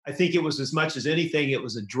I think it was, as much as anything, it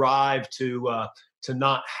was a drive to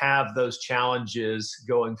not have those challenges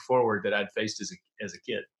going forward that I'd faced as a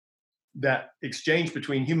kid. That exchange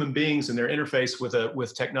between human beings and their interface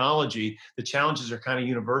with technology, the challenges are kind of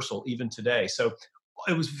universal even today. So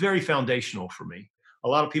it was very foundational for me. A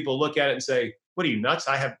lot of people look at it and say, "What are you, nuts?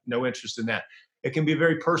 I have no interest in that." It can be a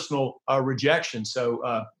very personal rejection.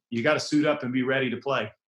 So you got to suit up and be ready to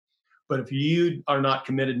play. But if you are not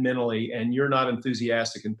committed mentally and you're not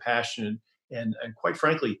enthusiastic and passionate and quite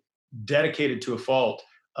frankly dedicated to a fault,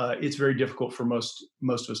 it's very difficult for most of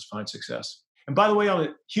us to find success. And by the way, on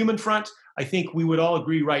the human front, I think we would all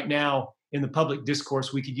agree right now in the public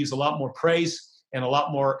discourse we could use a lot more praise and a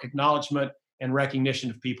lot more acknowledgement and recognition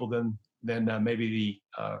of people than maybe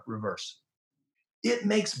the reverse. It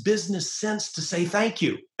makes business sense to say thank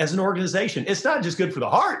you as an organization. It's not just good for the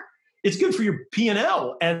heart; it's good for your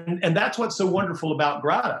P&L, and that's what's so wonderful about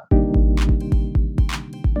Grata.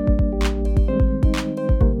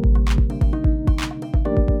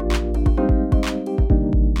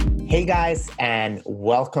 Hey guys, and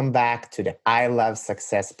welcome back to the I Love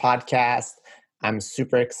Success podcast. I'm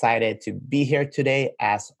super excited to be here today,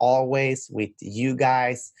 as always, with you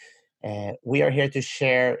guys. We are here to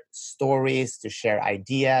share stories, to share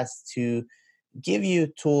ideas, to give you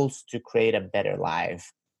tools to create a better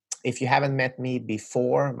life. If you haven't met me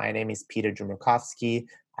before, my name is Peter Jumarkovsky.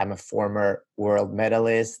 I'm a former world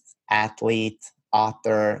medalist, athlete,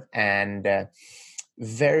 author, and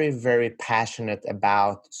very, very passionate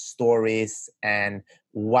about stories and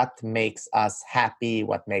what makes us happy,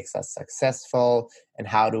 what makes us successful, and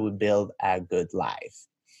how do we build a good life.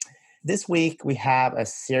 This week, we have a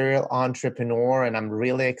serial entrepreneur, and I'm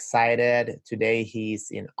really excited. Today, he's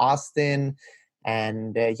in Austin.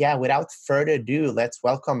 And without further ado, let's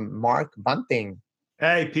welcome Mark Bunting.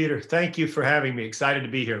 Hey, Peter, thank you for having me. Excited to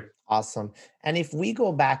be here. Awesome. And if we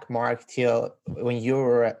go back, Mark, till when you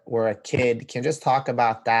were a kid, can you just talk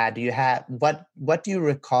about that? Do you have what do you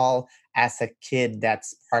recall as a kid that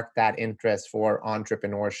sparked that interest for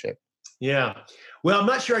entrepreneurship? Yeah. Well, I'm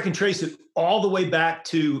not sure I can trace it all the way back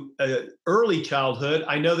to early childhood.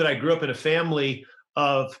 I know that I grew up in a family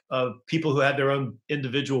of people who had their own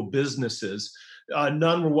individual businesses.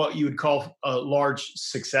 None were what you would call large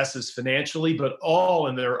successes financially, but all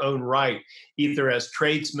in their own right, either as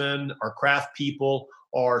tradesmen or craft people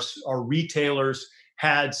or retailers,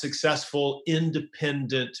 had successful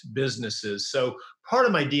independent businesses. So part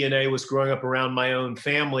of my DNA was growing up around my own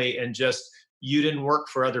family, and just, you didn't work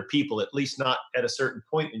for other people, at least not at a certain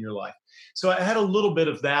point in your life. So I had a little bit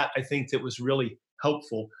of that, I think, that was really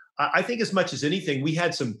helpful. I think as much as anything, we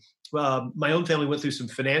had my own family went through some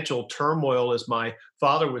financial turmoil as my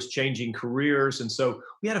father was changing careers. And so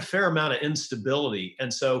we had a fair amount of instability.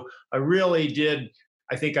 And so I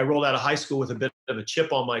think I rolled out of high school with a bit of a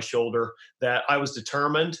chip on my shoulder, that I was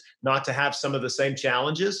determined not to have some of the same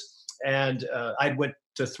challenges. And I went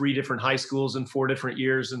to 3 different high schools in 4 different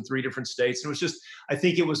years in 3 different states. And it was just, I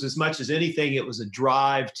think it was, as much as anything, it was a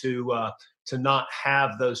drive to not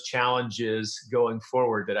have those challenges going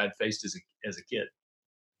forward that I'd faced as a kid.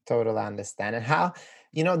 Totally understand. And how,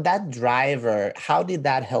 that driver, how did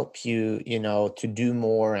that help you, to do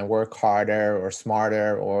more and work harder or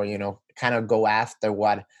smarter, or, kind of go after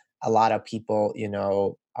what a lot of people,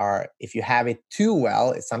 are, if you have it too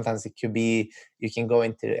well, sometimes it could be, you can go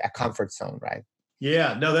into a comfort zone, right?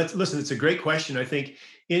 Yeah, no, listen, it's a great question. I think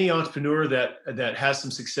any entrepreneur that has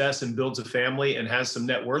some success and builds a family and has some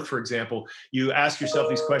net worth, for example, you ask yourself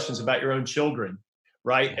these questions about your own children,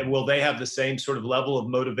 right? And will they have the same sort of level of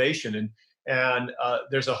motivation? And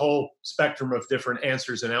there's a whole spectrum of different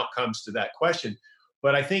answers and outcomes to that question.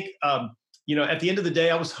 But I think at the end of the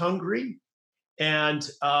day, I was hungry, and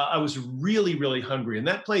I was really, really hungry, and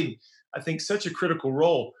that played, I think, such a critical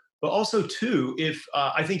role. But also, too, if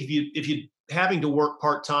you having to work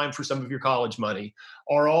part-time for some of your college money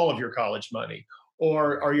or all of your college money,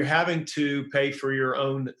 or are you having to pay for your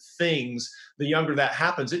own things, the younger that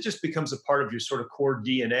happens, it just becomes a part of your sort of core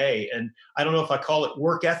DNA. And I don't know if I call it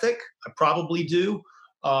work ethic. I probably do.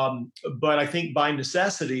 But I think by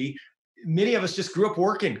necessity, many of us just grew up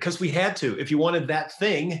working because we had to. If you wanted that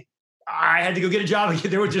thing, I had to go get a job.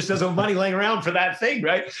 There was just no money laying around for that thing,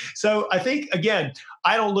 right? So I think, again,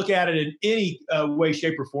 I don't look at it in any way,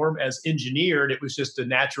 shape, or form as engineered. It was just a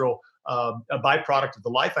natural, a byproduct of the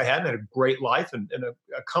life I had. And I had a great life and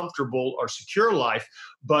a comfortable or secure life.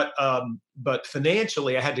 But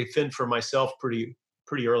financially, I had to fend for myself pretty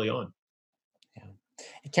early on. Yeah.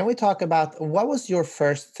 Can we talk about what was your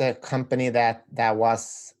first company that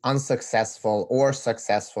was unsuccessful or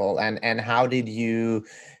successful, and how did you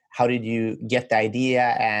how did you get the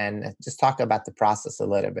idea? And just talk about the process a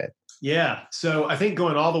little bit. Yeah. So I think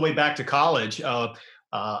going all the way back to college,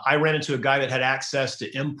 I ran into a guy that had access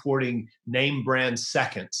to importing name brand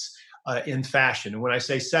seconds in fashion. And when I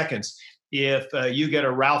say seconds, if you get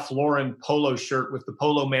a Ralph Lauren polo shirt with the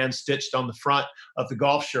polo man stitched on the front of the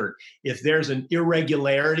golf shirt, if there's an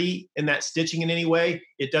irregularity in that stitching in any way,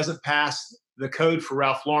 it doesn't pass the code for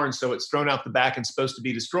Ralph Lauren. So it's thrown out the back and supposed to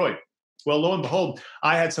be destroyed. Well, lo and behold,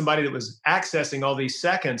 I had somebody that was accessing all these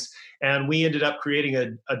seconds, and we ended up creating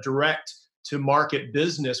a direct to market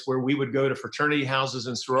business where we would go to fraternity houses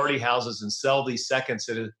and sorority houses and sell these seconds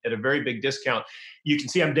at a very big discount. You can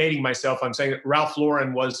see I'm dating myself. I'm saying that Ralph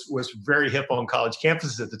Lauren was very hip on college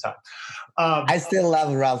campuses at the time. I still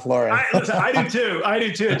love Ralph Lauren. I do too. I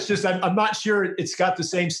do too. It's just I'm not sure it's got the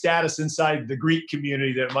same status inside the Greek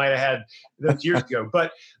community that it might have had those years ago.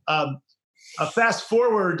 But fast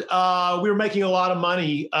forward, we were making a lot of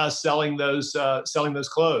money selling those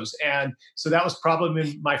clothes, and so that was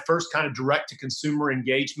probably my first kind of direct to consumer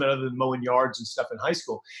engagement, other than mowing yards and stuff in high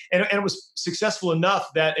school. And it was successful enough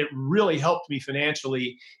that it really helped me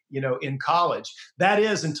financially, in college. That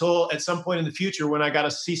is until at some point in the future when I got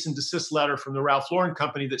a cease and desist letter from the Ralph Lauren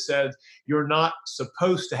company that said you're not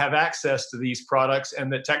supposed to have access to these products,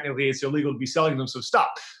 and that technically it's illegal to be selling them. So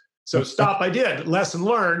stop. So stop, I did. Lesson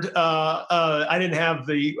learned. I didn't have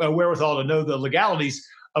the wherewithal to know the legalities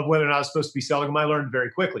of whether or not I was supposed to be selling them. I learned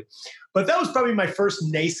very quickly. But that was probably my first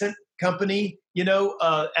nascent company,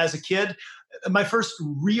 as a kid. My first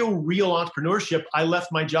real entrepreneurship, I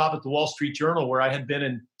left my job at the Wall Street Journal, where I had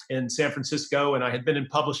been in San Francisco, and I had been in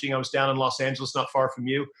publishing. I was down in Los Angeles, not far from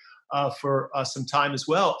you, for some time as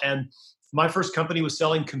well. And my first company was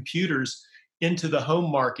selling computers into the home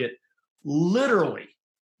market, literally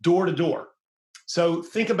door to door. So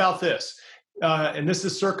think about this. And this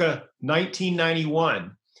is circa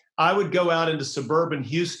 1991. I would go out into suburban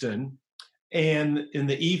Houston, and in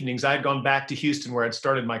the evenings, I had gone back to Houston where I'd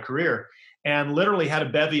started my career, and literally had a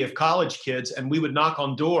bevy of college kids. And we would knock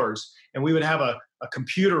on doors, and we would have a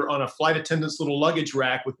computer on a flight attendant's little luggage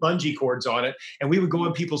rack with bungee cords on it. And we would go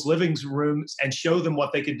in people's living rooms and show them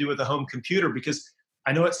what they could do with a home computer, because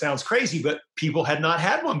I know it sounds crazy, but people had not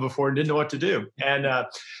had one before and didn't know what to do. And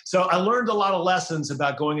so I learned a lot of lessons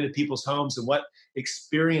about going into people's homes and what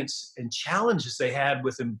experience and challenges they had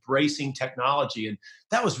with embracing technology. And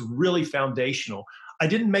that was really foundational. I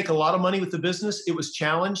didn't make a lot of money with the business. It was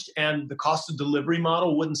challenged, and the cost of delivery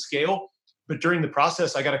model wouldn't scale. But during the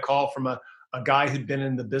process, I got a call from a guy who'd been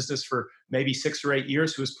in the business for maybe 6 or 8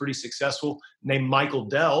 years, who was pretty successful, named Michael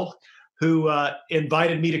Dell, who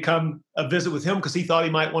invited me to come visit with him because he thought he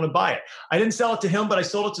might want to buy it. I didn't sell it to him, but I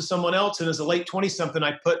sold it to someone else. And as a late 20-something,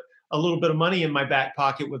 I put a little bit of money in my back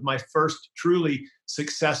pocket with my first truly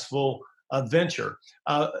successful venture.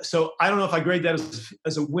 So I don't know if I grade that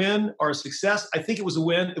as a win or a success. I think it was a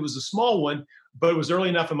win. It was a small one, but it was early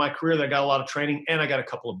enough in my career that I got a lot of training, and I got a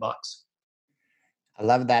couple of bucks. I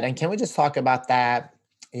love that. And can we just talk about that,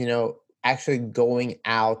 actually going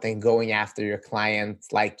out and going after your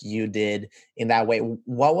clients like you did in that way?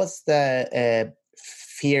 What was the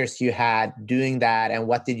fears you had doing that, and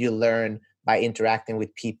what did you learn by interacting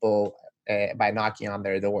with people, by knocking on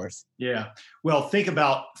their doors? Yeah. Well, think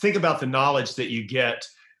about the knowledge that you get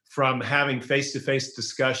from having face-to-face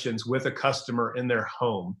discussions with a customer in their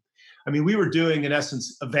home. I mean, we were doing, in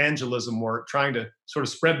essence, evangelism work, trying to sort of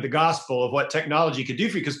spread the gospel of what technology could do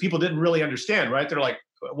for you, because people didn't really understand, right? They're like,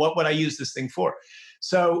 what would I use this thing for?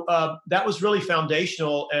 So that was really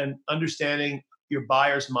foundational, and understanding your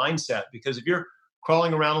buyer's mindset. Because if you're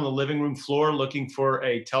crawling around on the living room floor looking for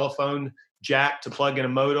a telephone jack to plug in a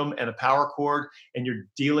modem and a power cord, and you're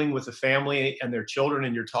dealing with a family and their children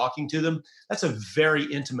and you're talking to them, that's a very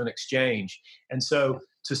intimate exchange. And so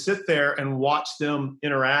to sit there and watch them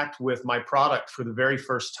interact with my product for the very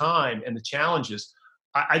first time and the challenges,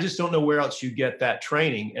 I just don't know where else you get that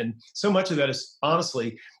training. And so much of that is,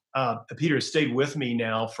 honestly, Peter, has stayed with me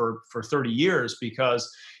now for 30 years,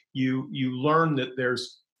 because you learn that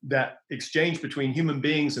there's that exchange between human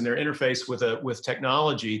beings and their interface with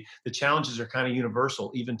technology. The challenges are kind of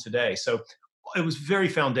universal even today. So it was very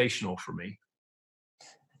foundational for me.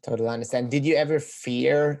 Totally understand. Did you ever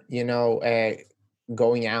fear,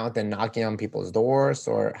 going out and knocking on people's doors,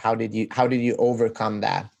 or how did you overcome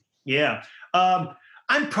that? Yeah.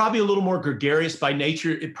 I'm probably a little more gregarious by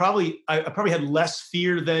nature. I probably had less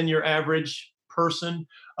fear than your average person,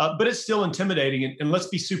 but it's still intimidating. And let's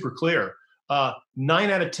be super clear. 9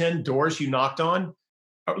 out of 10 doors you knocked on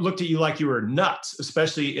looked at you like you were nuts,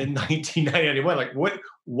 especially in 1991. Like,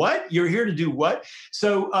 what? You're here to do what?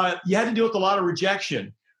 So you had to deal with a lot of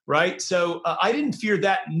rejection. right? So I didn't fear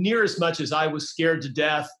that near as much as I was scared to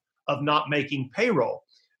death of not making payroll.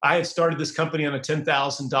 I had started this company on a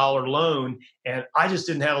 $10,000 loan, and I just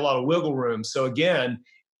didn't have a lot of wiggle room. So again,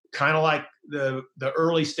 kind of like the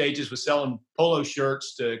early stages with selling polo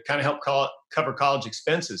shirts to kind of help cover college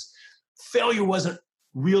expenses, failure wasn't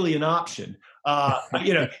really an option.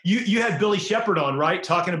 You had Billy Shepard on, right,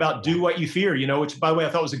 talking about do what you fear. Which, by the way, I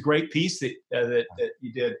thought was a great piece that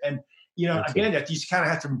you did. And again, that you just kind of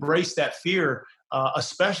have to embrace that fear,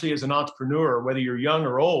 especially as an entrepreneur, whether you're young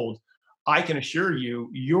or old. I can assure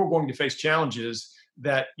you, you're going to face challenges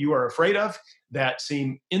that you are afraid of, that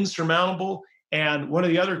seem insurmountable. And one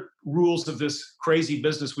of the other rules of this crazy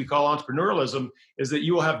business we call entrepreneurialism is that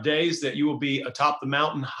you will have days that you will be atop the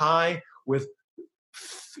mountain high with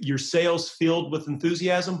your sales filled with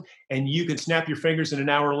enthusiasm, and you can snap your fingers and an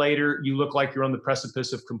hour later you look like you're on the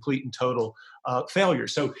precipice of complete and total failure.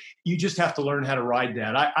 So you just have to learn how to ride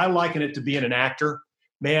that. I liken it to being an actor.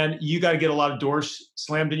 Man, you got to get a lot of doors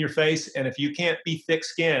slammed in your face, and if you can't be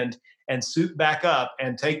thick-skinned and suit back up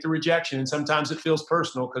and take the rejection, and sometimes it feels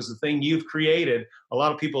personal because the thing you've created, a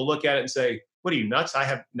lot of people look at it and say, what are you, nuts? I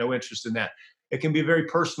have no interest in that. It can be a very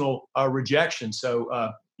personal rejection.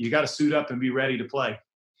 So you got to suit up and be ready to play.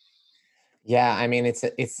 Yeah, I mean, it's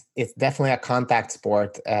definitely a contact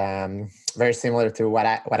sport, very similar to what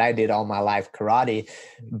I did all my life, karate.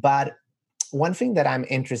 But one thing that I'm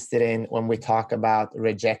interested in when we talk about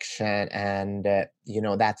rejection and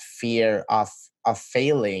that fear of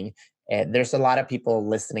failing, there's a lot of people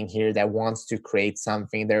listening here that wants to create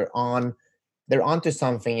something. They're onto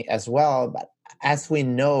something as well, but as we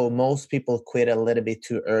know, most people quit a little bit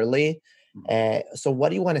too early. So what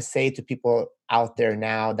do you want to say to people out there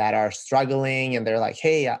now that are struggling and they're like,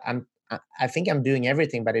 hey, I think I'm doing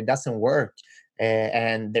everything, but it doesn't work.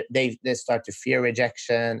 And they start to fear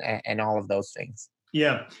rejection and all of those things.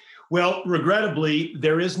 Yeah. Well, regrettably,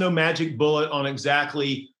 there is no magic bullet on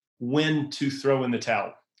exactly when to throw in the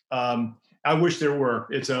towel. I wish there were.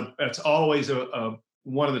 It's always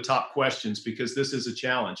one of the top questions because this is a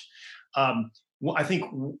challenge. Well, I think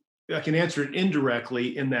I can answer it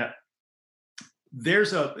indirectly in that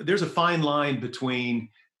there's a fine line between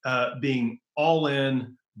being all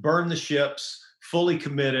in, burn the ships, fully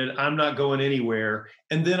committed, I'm not going anywhere,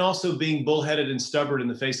 and then also being bullheaded and stubborn in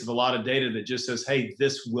the face of a lot of data that just says, hey,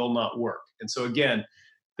 this will not work. And so again,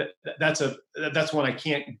 that's one I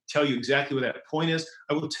can't tell you exactly what that point is.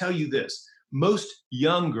 I will tell you this: most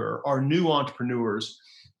younger or new entrepreneurs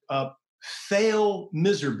fail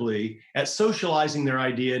miserably at socializing their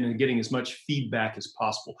idea and getting as much feedback as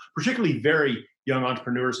possible, particularly very young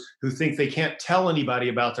entrepreneurs who think they can't tell anybody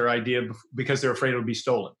about their idea because they're afraid it'll be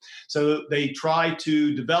stolen. So they try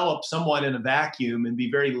to develop somewhat in a vacuum and be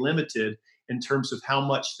very limited in terms of how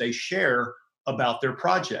much they share about their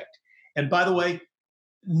project. And by the way,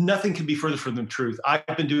 nothing can be further from the truth.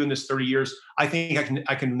 I've been doing this 30 years. I think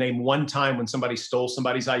I can name one time when somebody stole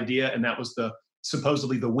somebody's idea, and that was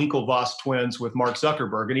supposedly the Winklevoss twins with Mark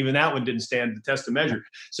Zuckerberg. And even that one didn't stand the test of measure.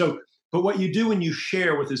 So, but what you do when you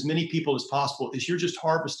share with as many people as possible is you're just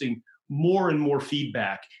harvesting more and more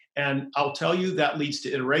feedback. And I'll tell you, that leads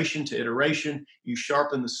to iteration to iteration. You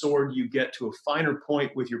sharpen the sword, you get to a finer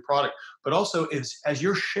point with your product. But also, as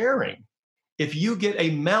you're sharing, if you get a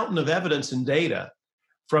mountain of evidence and data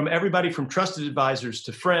from everybody from trusted advisors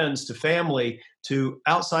to friends to family to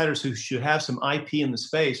outsiders who should have some IP in the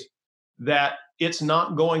space, that it's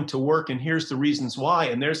not going to work, and here's the reasons why,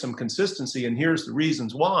 and there's some consistency, and here's the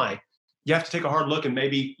reasons why, you have to take a hard look, and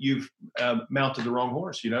maybe you've mounted the wrong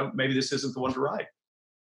horse. Maybe this isn't the one to ride.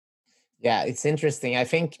 Yeah, it's interesting. I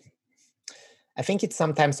think it's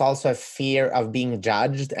sometimes also a fear of being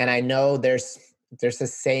judged, and I know there's a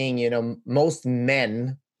saying, most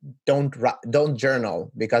men don't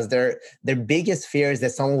journal because their biggest fear is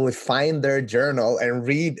that someone will find their journal and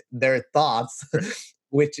read their thoughts.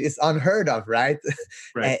 Which is unheard of, right?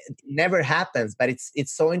 Right. It never happens, but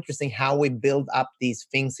it's so interesting how we build up these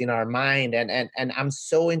things in our mind. And I'm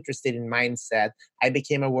so interested in mindset. I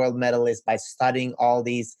became a world medalist by studying all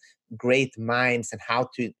these great minds and how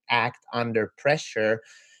to act under pressure.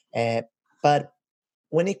 But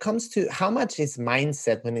when it comes to how much is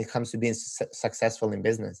mindset when it comes to being successful in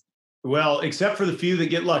business? Well, except for the few that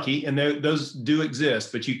get lucky, and those do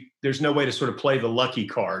exist, but there's no way to sort of play the lucky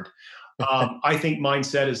card. I think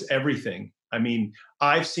mindset is everything. I mean,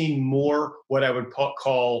 I've seen more what I would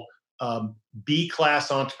call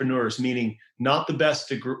B-class entrepreneurs, meaning not the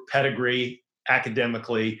best pedigree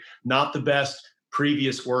academically, not the best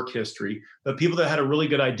previous work history, but people that had a really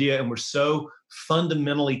good idea and were so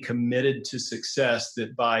fundamentally committed to success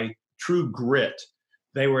that by true grit,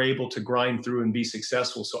 they were able to grind through and be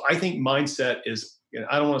successful. So I think mindset is,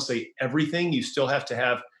 I don't want to say everything. You still have to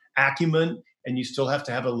have acumen and you still have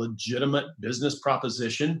to have a legitimate business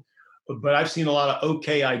proposition. But I've seen a lot of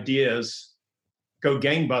okay ideas go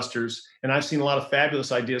gangbusters, and I've seen a lot of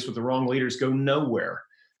fabulous ideas with the wrong leaders go nowhere.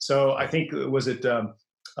 So I think,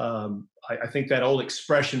 I think that old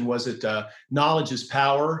expression was knowledge is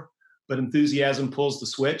power, but enthusiasm pulls the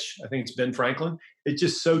switch. I think it's Ben Franklin. It's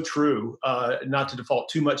just so true, not to default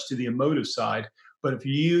too much to the emotive side, but if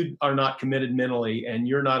you are not committed mentally and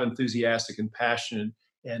you're not enthusiastic and passionate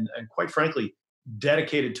and quite frankly,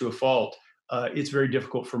 dedicated to a fault, it's very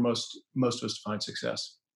difficult for most of us to find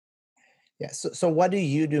success. Yeah. So what do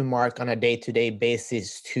you do, Mark, on a day-to-day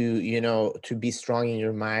basis to be strong in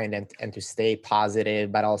your mind and to stay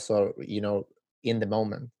positive, but also, in the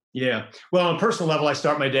moment? Yeah. Well, on a personal level, I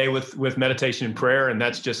start my day with meditation and prayer, and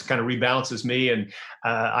that's just kind of rebalances me. And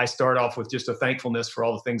I start off with just a thankfulness for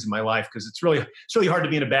all the things in my life, because it's really hard to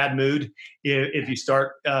be in a bad mood if you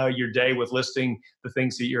start your day with listing the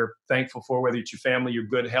things that you're thankful for, whether it's your family, your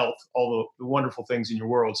good health, all the wonderful things in your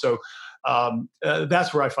world. So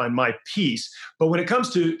that's where I find my peace. But when it comes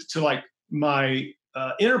to like my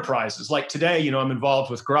enterprises, like today, I'm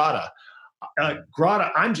involved with Grata.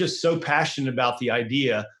 Grata, I'm just so passionate about the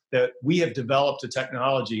idea that we have developed a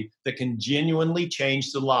technology that can genuinely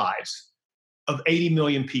change the lives of 80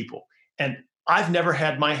 million people. And I've never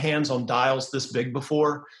had my hands on dials this big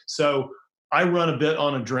before. So I run a bit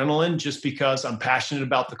on adrenaline just because I'm passionate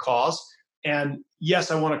about the cause. And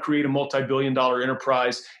yes, I want to create a multi-billion-dollar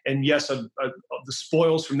enterprise. And yes, the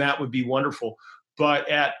spoils from that would be wonderful. But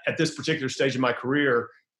at this particular stage of my career,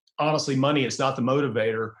 honestly, money is not the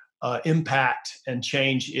motivator. Impact and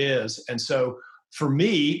change is. And so for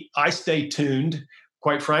me, I stay tuned,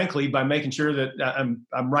 quite frankly, by making sure that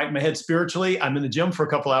I'm right in my head spiritually. I'm in the gym for a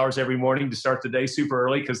couple hours every morning to start the day super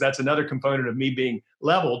early, because that's another component of me being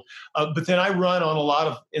leveled. But then I run on a lot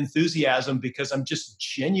of enthusiasm because I'm just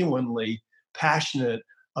genuinely passionate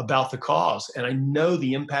about the cause. And I know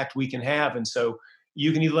the impact we can have. And so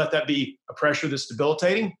you can either let that be a pressure that's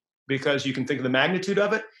debilitating because you can think of the magnitude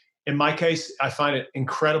of it. In my case, I find it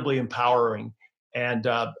incredibly empowering. And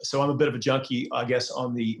so I'm a bit of a junkie, I guess,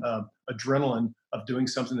 on the adrenaline of doing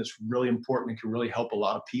something that's really important and can really help a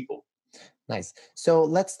lot of people. Nice. So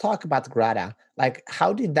let's talk about Grata. Like,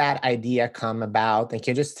 how did that idea come about? And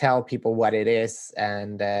can you just tell people what it is?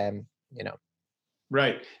 And,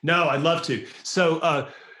 Right. No, I'd love to. So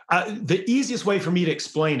the easiest way for me to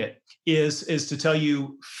explain it is to tell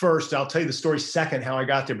you first. I'll tell you the story second, how I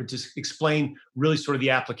got there, but just explain really sort of the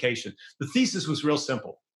application. The thesis was real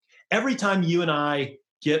simple. Every time you and I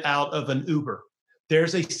get out of an Uber,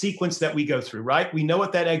 there's a sequence that we go through, right? We know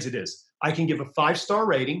what that exit is. I can give a 5-star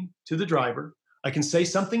rating to the driver. I can say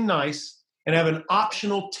something nice and have an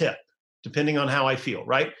optional tip, depending on how I feel,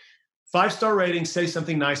 right? 5-star rating, say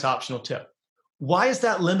something nice, optional tip. Why is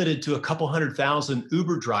that limited to a couple 100,000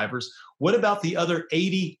 Uber drivers? What about the other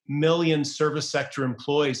 80 million service sector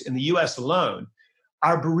employees in the US alone?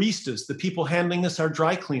 Our baristas, the people handling us, our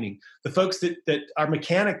dry cleaning, the folks that our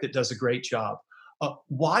mechanic that does a great job.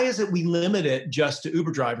 Why is it we limit it just to Uber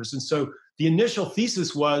drivers? And so the initial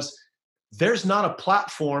thesis was there's not a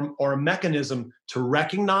platform or a mechanism to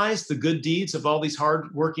recognize the good deeds of all these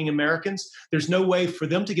hardworking Americans. There's no way for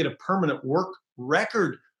them to get a permanent work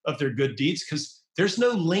record of their good deeds because there's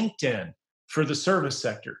no LinkedIn for the service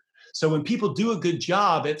sector. So when people do a good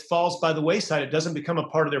job, it falls by the wayside. It doesn't become a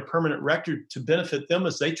part of their permanent record to benefit them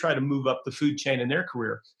as they try to move up the food chain in their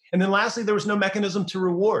career. And then lastly, there was no mechanism to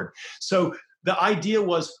reward. So the idea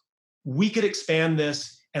was we could expand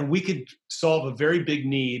this and we could solve a very big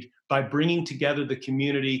need by bringing together the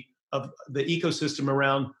community of the ecosystem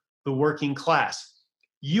around the working class.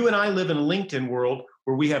 You and I live in a LinkedIn world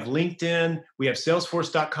where we have LinkedIn, we have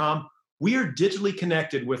Salesforce.com. We are digitally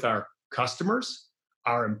connected with our customers,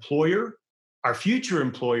 our employer, our future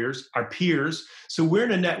employers, our peers. So we're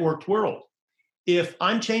in a networked world. If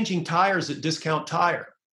I'm changing tires at Discount Tire,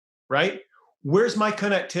 right? Where's my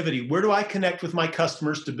connectivity? Where do I connect with my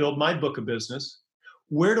customers to build my book of business?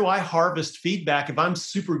 Where do I harvest feedback if I'm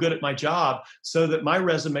super good at my job so that my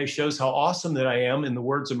resume shows how awesome that I am in the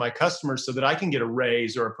words of my customers so that I can get a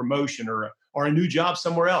raise or a promotion or a new job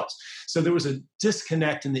somewhere else? So there was a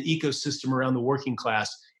disconnect in the ecosystem around the working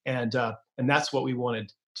class. And that's what we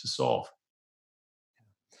wanted to solve.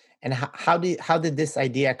 And how did this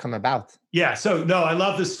idea come about? Yeah. So no, I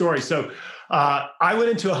love this story. So I went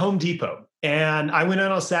into a Home Depot and I went in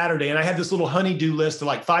on a Saturday and I had this little honey-do list of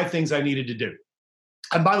like 5 things I needed to do.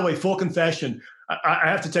 And by the way, full confession, I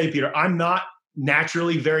have to tell you, Peter, I'm not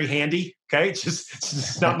naturally very handy. Okay. It's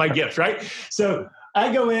just not my gift. Right. So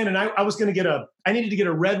I go in and I was going to I needed to get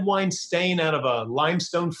a red wine stain out of a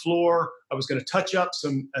limestone floor. I was going to touch up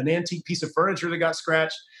an antique piece of furniture that got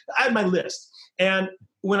scratched. I had my list. And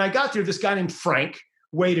when I got there, this guy named Frank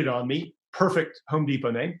waited on me. Perfect Home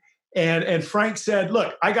Depot name. And Frank said,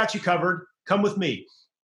 look, I got you covered. Come with me.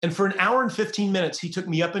 And for an hour and 15 minutes, he took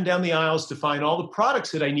me up and down the aisles to find all the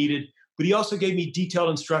products that I needed. But he also gave me detailed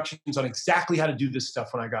instructions on exactly how to do this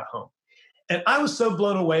stuff when I got home. And I was so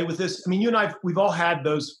blown away with this. I mean, you and I, we've all had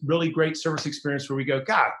those really great service experiences where we go,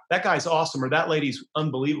 God, that guy's awesome, or that lady's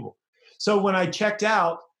unbelievable. So when I checked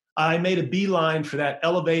out, I made a beeline for that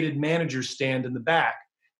elevated manager stand in the back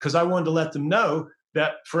because I wanted to let them know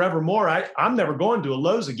that forevermore, I'm never going to a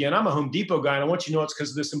Lowe's again. I'm a Home Depot guy, and I want you to know it's because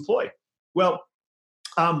of this employee. Well,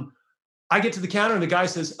 I get to the counter, and the guy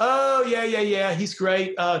says, oh, yeah, he's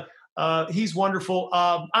great. He's wonderful.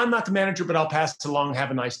 I'm not the manager, but I'll pass it along.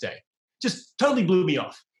 Have a nice day. Just totally blew me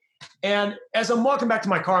off. And as I'm walking back to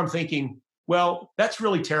my car, I'm thinking, well, that's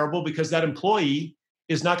really terrible because that employee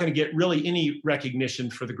is not going to get really any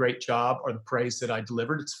recognition for the great job or the praise that I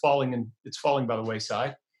delivered. It's falling by the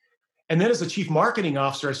wayside. And then as a chief marketing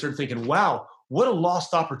officer, I started thinking, wow, what a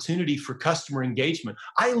lost opportunity for customer engagement.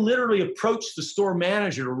 I literally approached the store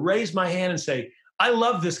manager to raise my hand and say, I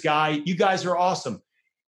love this guy. You guys are awesome.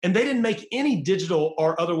 And they didn't make any digital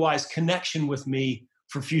or otherwise connection with me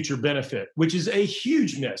for future benefit, which is a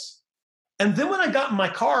huge miss. And then when I got in my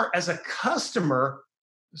car as a customer,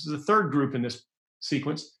 this is the third group in this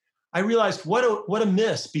sequence, I realized what a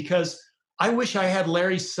miss, because I wish I had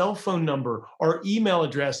Larry's cell phone number or email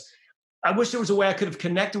address. I wish there was a way I could have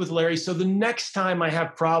connected with Larry so the next time I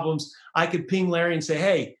have problems, I could ping Larry and say,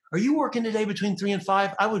 hey, are you working today between 3 and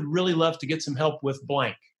 5? I would really love to get some help with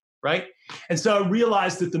blank, right? And so I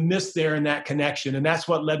realized that the miss there in that connection, and that's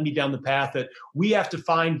what led me down the path that we have to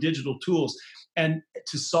find digital tools and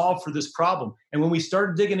to solve for this problem. And when we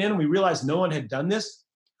started digging in and we realized no one had done this,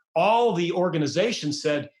 all the organizations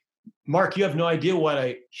said, Mark, you have no idea what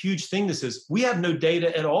a huge thing this is. We have no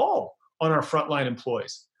data at all on our frontline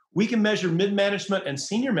employees. We can measure mid-management and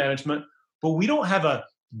senior management, but we don't have a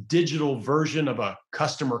digital version of a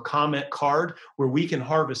customer comment card where we can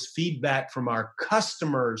harvest feedback from our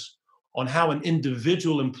customers on how an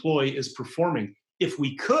individual employee is performing. If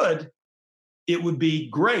we could, it would be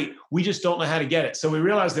great. We just don't know how to get it. So we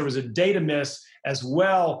realized there was a data miss as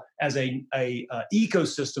well as a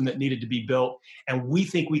ecosystem that needed to be built. And we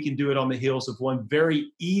think we can do it on the heels of one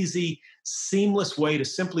very easy, seamless way to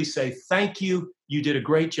simply say, thank you. You did a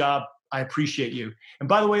great job. I appreciate you. And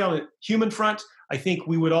by the way, on the human front, I think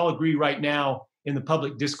we would all agree right now in the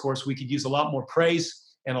public discourse, we could use a lot more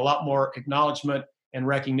praise and a lot more acknowledgement and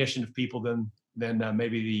recognition of people than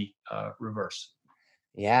maybe the reverse.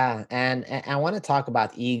 Yeah, and I want to talk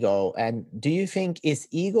about ego. And do you think, is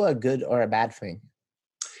ego a good or a bad thing?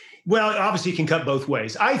 Well, obviously it can cut both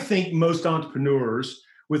ways. I think most entrepreneurs,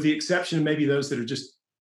 with the exception of maybe those that are just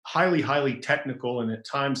highly, highly technical and at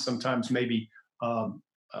times, sometimes maybe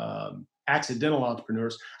accidental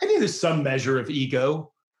entrepreneurs, I think there's some measure of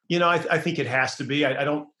ego. You know, I think it has to be. I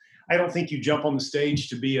don't think you jump on the stage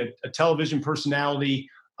to be a television personality,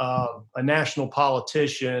 a national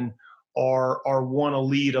politician, or want to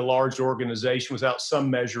lead a large organization without some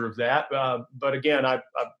measure of that. But again,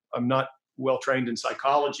 I'm not well trained in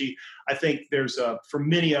psychology. I think there's for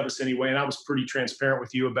many of us anyway, and I was pretty transparent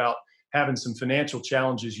with you about having some financial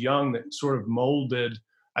challenges young that sort of molded,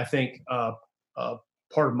 I think,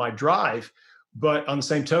 part of my drive. But on the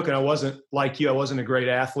same token, I wasn't like you. I wasn't a great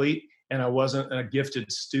athlete, and I wasn't a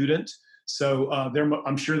gifted student. So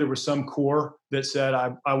I'm sure there was some core that said,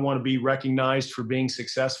 I want to be recognized for being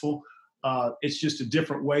successful. It's just a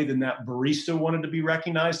different way than that barista wanted to be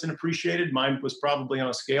recognized and appreciated. Mine was probably on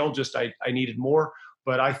a scale, just I needed more.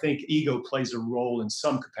 But I think ego plays a role in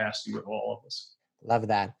some capacity with all of us. Love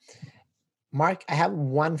that. Mark, I have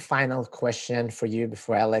one final question for you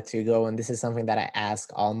before I let you go. And this is something that I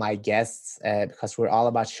ask all my guests because we're all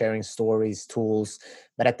about sharing stories, tools.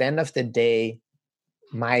 But at the end of the day,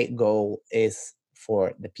 my goal is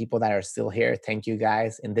for the people that are still here. Thank you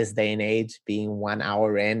guys. In this day and age, being 1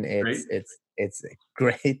 hour in, it's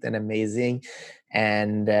great and amazing.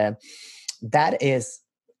 And that is,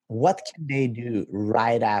 what can they do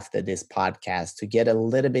right after this podcast to get a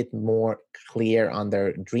little bit more clear on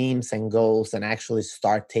their dreams and goals and actually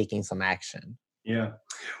start taking some action? Yeah.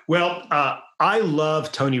 Well, I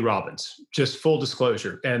love Tony Robbins, just full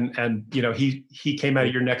disclosure. And you know, he came out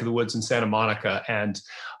of your neck of the woods in Santa Monica. And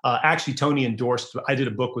actually, Tony endorsed, I did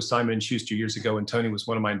a book with Simon & Schuster years ago, and Tony was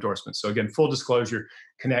one of my endorsements. So again, full disclosure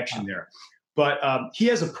connection there. But he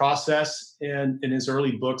has a process in his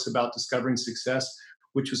early books about discovering success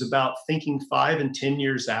which was about thinking 5 and 10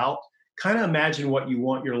 years out, kind of imagine what you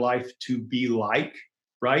want your life to be like,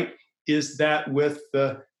 right? Is that with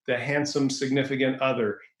the handsome significant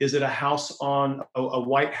other? Is it a house on a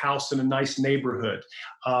white house in a nice neighborhood?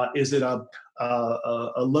 Is it a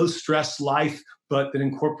low stress life, but that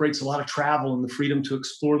incorporates a lot of travel and the freedom to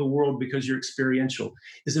explore the world because you're experiential?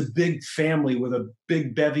 Is a big family with a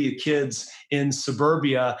big bevy of kids in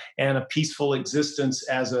suburbia and a peaceful existence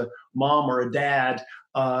as a mom or a dad,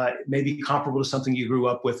 maybe comparable to something you grew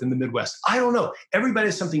up with in the Midwest? I don't know. Everybody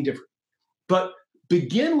has something different. But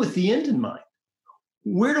begin with the end in mind.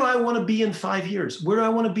 Where do I want to be in 5 years? Where do I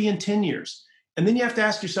want to be in 10 years? And then you have to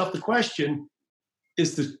ask yourself the question,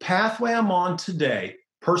 is the pathway I'm on today,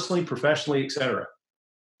 personally, professionally, et cetera,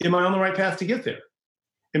 am I on the right path to get there?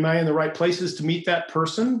 Am I in the right places to meet that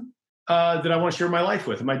person that I want to share my life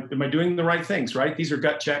with? Am I doing the right things, right? These are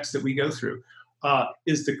gut checks that we go through.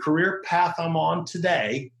 Is the career path I'm on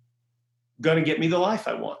today going to get me the life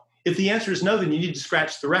I want? If the answer is no, then you need to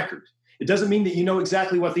scratch the record. It doesn't mean that you know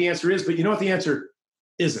exactly what the answer is, but you know what the answer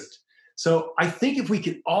isn't. So I think if we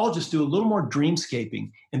could all just do a little more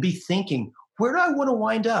dreamscaping and be thinking, where do I want to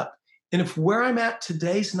wind up? And if where I'm at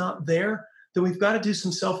today's not there, then we've got to do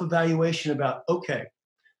some self-evaluation about, okay,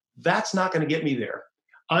 that's not going to get me there.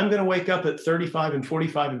 I'm going to wake up at 35 and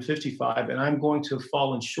 45 and 55, and I'm going to have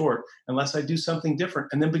fallen short unless I do something different.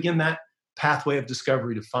 And then begin that pathway of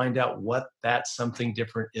discovery to find out what that something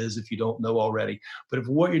different is if you don't know already. But if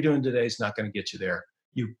what you're doing today is not going to get you there,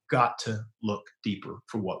 you've got to look deeper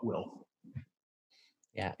for what will.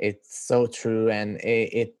 Yeah, it's so true. And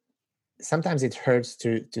it sometimes it hurts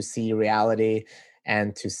to see reality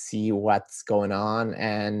and to see what's going on.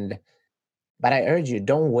 And but I urge you,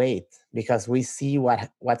 don't wait, because we see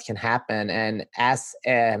what can happen. And as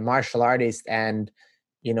a martial artist and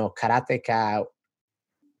karateka,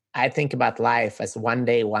 I think about life as one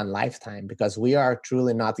day, one lifetime, because we are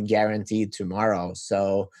truly not guaranteed tomorrow.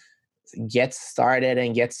 So get started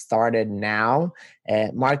and get started now.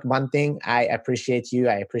 Mark Bunting, I appreciate you.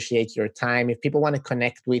 I appreciate your time. If people want to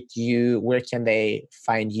connect with you, where can they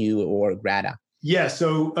find you or Grata? Yeah,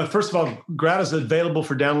 so first of all, Grata is available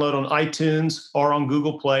for download on iTunes or on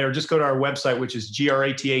Google Play, or just go to our website, which is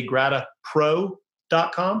gratapro.com,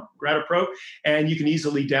 Grata Pro, and you can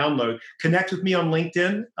easily download. Connect with me on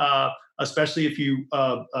LinkedIn, especially if you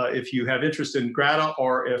have interest in Grata,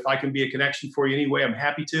 or if I can be a connection for you anyway, I'm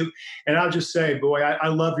happy to. And I'll just say, boy, I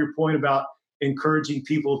love your point about encouraging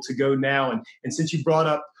people to go now. And since you brought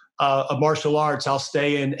up martial arts, I'll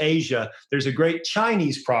stay in Asia. There's a great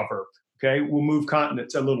Chinese proverb. Okay, we'll move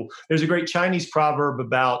continents a little. There's a great Chinese proverb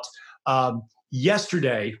about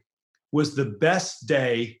yesterday was the best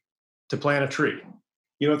day to plant a tree.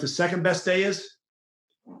 You know what the second best day is?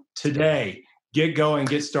 Today. Get going,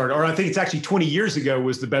 get started. Or I think it's actually 20 years ago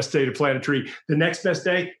was the best day to plant a tree. The next best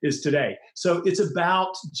day is today. So it's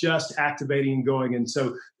about just activating and going. And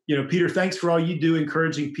so, Peter, thanks for all you do,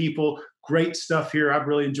 encouraging people. Great stuff here. I've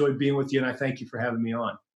really enjoyed being with you, and I thank you for having me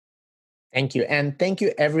on. Thank you. And thank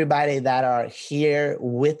you, everybody that are here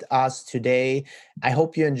with us today. I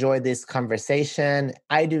hope you enjoyed this conversation.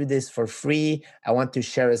 I do this for free. I want to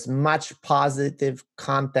share as much positive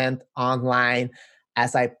content online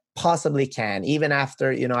as I possibly can. Even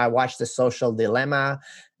after, I watched The Social Dilemma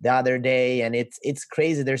the other day, and it's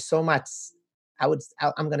crazy. There's so much, I'm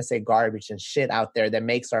going to say garbage and shit out there that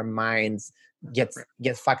makes our minds get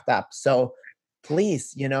fucked up. So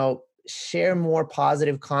please, share more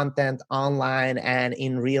positive content online and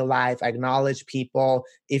in real life. Acknowledge people.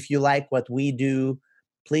 If you like what we do,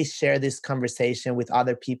 please share this conversation with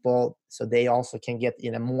other people so they also can get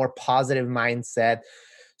in a more positive mindset,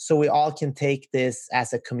 so we all can take this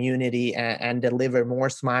as a community and deliver more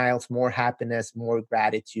smiles, more happiness, more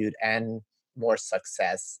gratitude, and more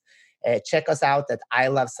success. Check us out at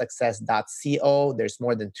ilovesuccess.co. There's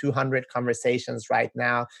more than 200 conversations right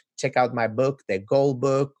now. Check out my book, The Goal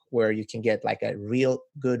Book, where you can get like a real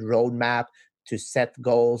good roadmap to set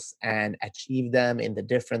goals and achieve them in the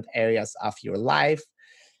different areas of your life.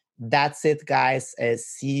 That's it, guys.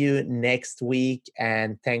 See you next week,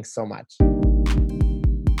 and thanks so much.